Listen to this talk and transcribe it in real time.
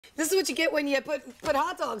This is what you get when you put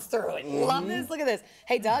hot dogs through it. Love this. Look at this.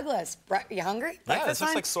 Hey, Douglas, you hungry? Yeah, this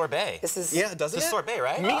looks like sorbet. This is doesn't it? Sorbet,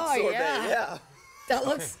 right? Meat sorbet. Yeah. That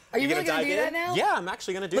looks. Are you really gonna do that now? Yeah, I'm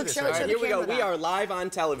actually gonna do this. All right, here we go. We are live on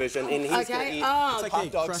television, and he's gonna eat it's like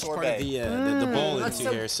hot dog crushed sorbet. part of the bowl into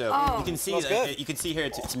here, so you can see you can see here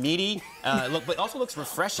it's meaty. But it also looks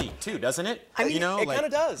refreshing too, doesn't it? I mean, you know, it kind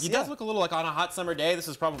of does. It does look a little like on a hot summer day. This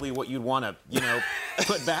is probably what you'd want to,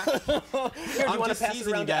 put back. Here, do you want to pass it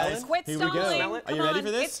around, guys? Quit Here we stalling. go. Are you ready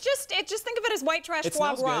for this? It's just think of it as white trash It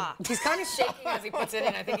foie smells gras. good. He's kind of shaking as he puts it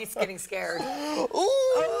in. I think he's getting scared. Ooh.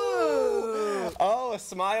 Oh, a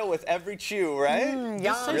smile with every chew, right?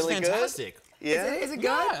 This is Really fantastic. good. Yeah. Is it good?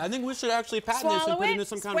 Yeah, I think we should actually patent this and Swallow put it it. into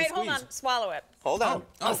some kind Wait, of squeeze. hold on. Swallow it. Hold on.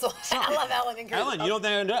 I love Ellen. Ellen, you don't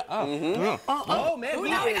think Oh man, we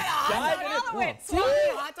now we are got a hot diving dog. in. Swallow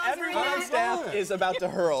it. Hot dogs are in Everyone on there? staff is about to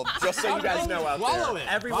hurl, just so you guys know out Swallow there.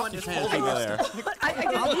 it. Everyone is holding there. I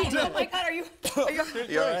didn't. Oh my God, are you?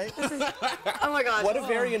 You all right? Oh my God. What a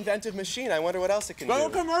very inventive machine. I wonder what else it can do.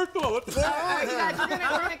 commercial. What the All right, guys, we're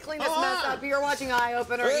gonna clean this mess up. You're watching Eye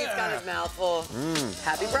Opener. He's got his mouth full.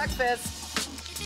 Happy breakfast.